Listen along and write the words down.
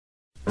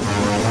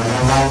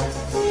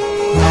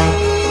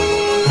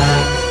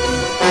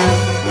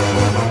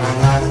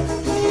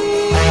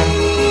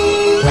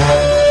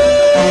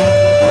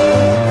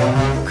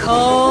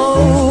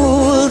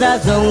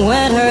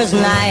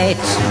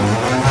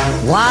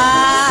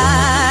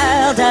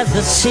as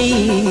the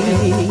sea,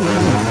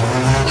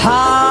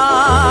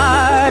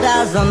 hard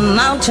as a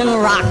mountain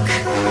rock.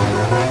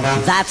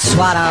 That's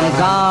what I'm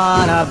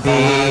gonna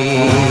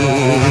be.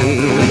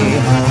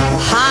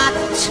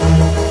 Hot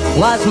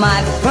was my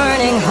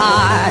burning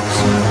heart,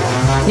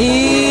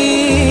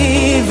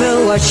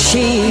 evil was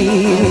she.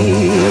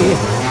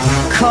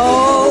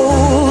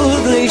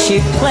 Coldly she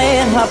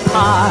played her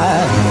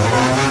part,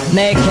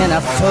 making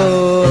a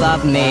fool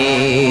of me.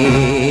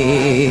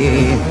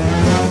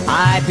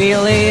 I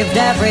believed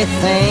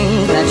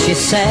everything that she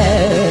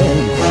said.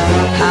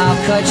 How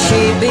could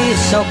she be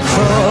so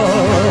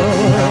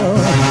cruel?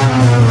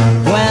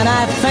 When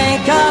I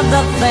think of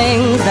the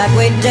things that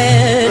we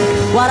did,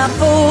 what a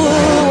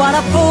fool, what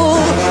a fool,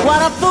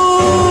 what a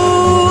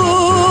fool.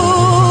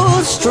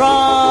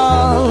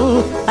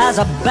 Strong as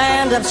a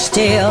band of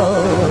steel,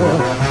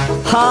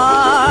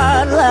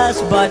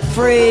 heartless but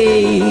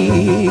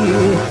free,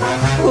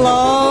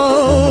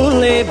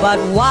 lonely but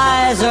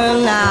wiser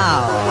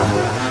now.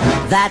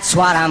 That's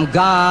what I'm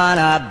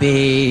gonna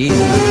be.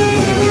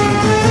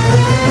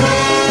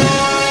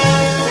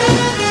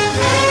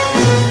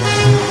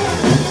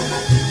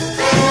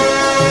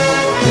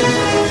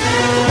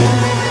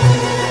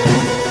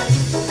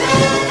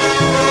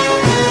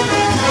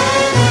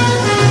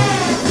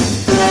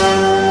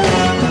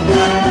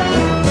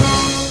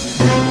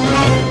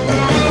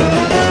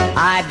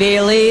 I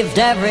believed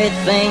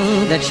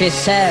everything that she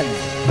said.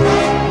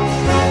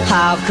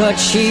 How could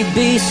she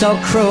be so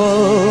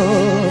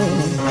cruel?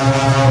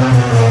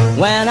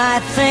 When I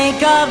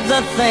think of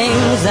the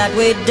things that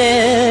we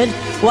did,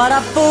 what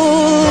a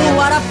fool,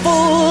 what a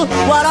fool,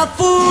 what a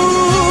fool.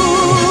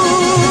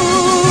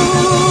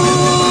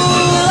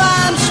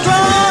 I'm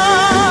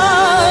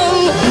strong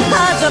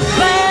as a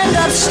band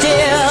of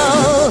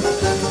steel,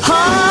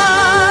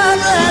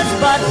 heartless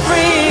but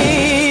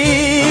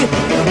free,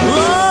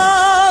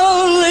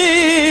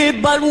 lonely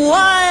but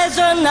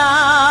wiser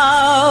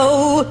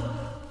now.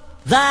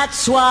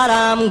 That's what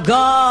I'm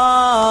gonna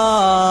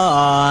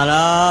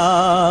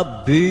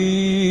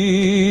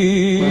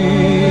be.